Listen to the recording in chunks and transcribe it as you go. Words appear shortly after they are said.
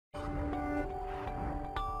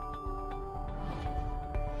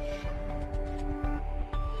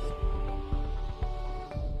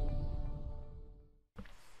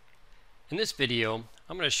In this video,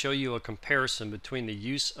 I'm going to show you a comparison between the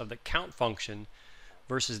use of the count function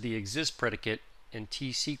versus the exist predicate in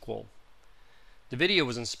T-SQL. The video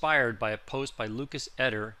was inspired by a post by Lucas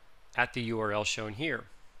Eder at the URL shown here.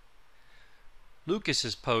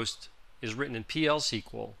 Lucas's post is written in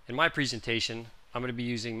PL/SQL. In my presentation, I'm going to be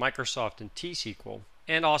using Microsoft and T-SQL,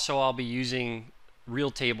 and also I'll be using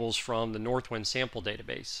real tables from the Northwind sample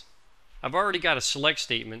database. I've already got a select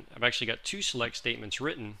statement. I've actually got two select statements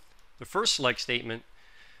written. The first select statement,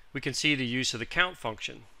 we can see the use of the count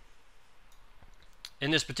function. In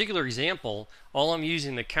this particular example, all I'm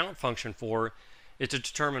using the count function for is to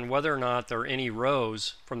determine whether or not there are any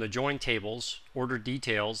rows from the join tables, order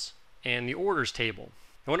details, and the orders table.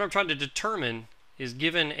 And what I'm trying to determine is,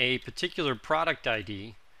 given a particular product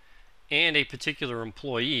ID and a particular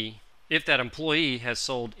employee, if that employee has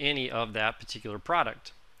sold any of that particular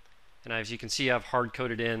product. And as you can see, I've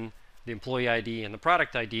hard-coded in the employee ID and the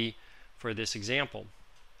product ID for this example.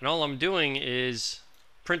 And all I'm doing is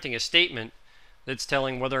printing a statement that's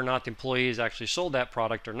telling whether or not the employee has actually sold that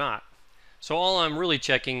product or not. So all I'm really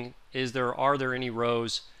checking is, are there any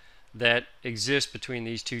rows that exist between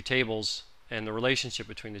these two tables and the relationship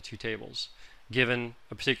between the two tables, given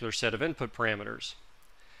a particular set of input parameters.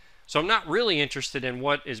 So I'm not really interested in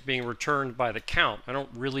what is being returned by the count. I don't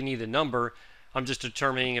really need the number. I'm just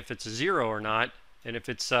determining if it's a 0 or not. And if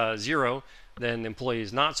it's 0, then the employee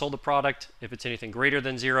has not sold the product. If it's anything greater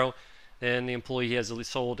than 0, then the employee has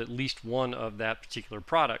sold at least one of that particular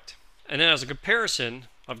product. And then as a comparison,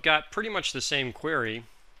 I've got pretty much the same query.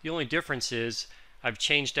 The only difference is I've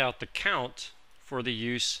changed out the count for the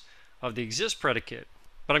use of the exist predicate.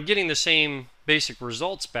 But I'm getting the same basic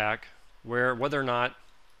results back, whether or not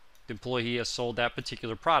the employee has sold that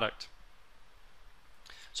particular product.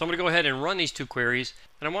 So I'm going to go ahead and run these two queries,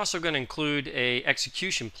 and I'm also going to include an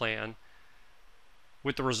execution plan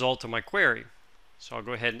with the result of my query. So I'll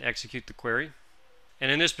go ahead and execute the query. And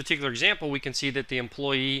in this particular example, we can see that the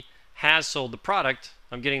employee has sold the product.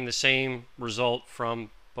 I'm getting the same result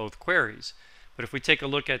from both queries. But if we take a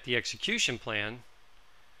look at the execution plan,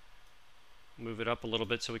 move it up a little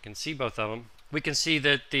bit so we can see both of them, we can see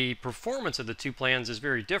that the performance of the two plans is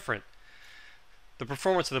very different. The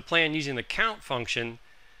performance of the plan using the count function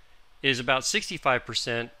is about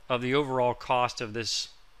 65% of the overall cost of this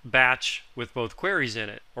batch with both queries in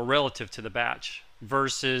it, or relative to the batch,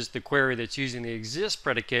 versus the query that's using the exist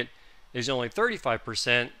predicate is only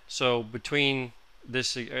 35%. So between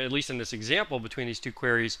this, at least in this example, between these two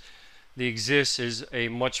queries, the exist is a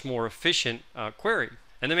much more efficient query.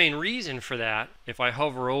 And the main reason for that, if I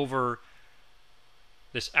hover over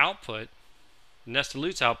this output, nested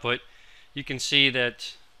loops output, you can see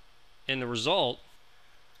that in the result,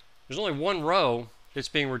 there's only one row that's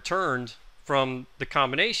being returned from the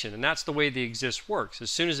combination, and that's the way the exist works. As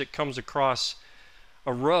soon as it comes across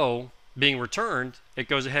a row being returned, it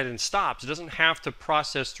goes ahead and stops. It doesn't have to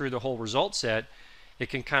process through the whole result set. It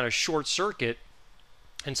can kind of short circuit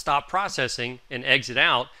and stop processing and exit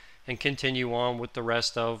out and continue on with the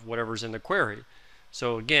rest of whatever's in the query.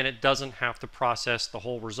 So again, it doesn't have to process the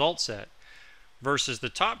whole result set. Versus the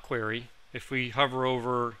top query, if we hover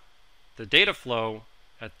over the data flow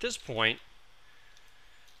at this point,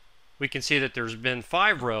 we can see that there's been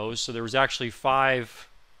 5 rows, so there was actually 5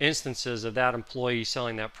 instances of that employee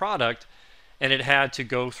selling that product, and it had to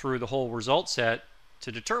go through the whole result set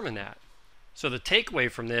to determine that. So the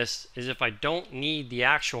takeaway from this is, if I don't need the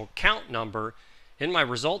actual count number in my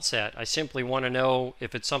result set, I simply want to know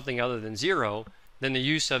if it's something other than 0, then the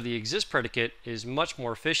use of the exist predicate is much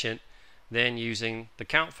more efficient than using the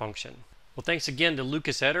count function. Well, thanks again to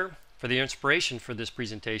Lucas Eder for the inspiration for this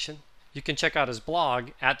presentation. You can check out his blog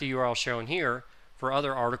at the URL shown here for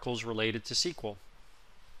other articles related to SQL.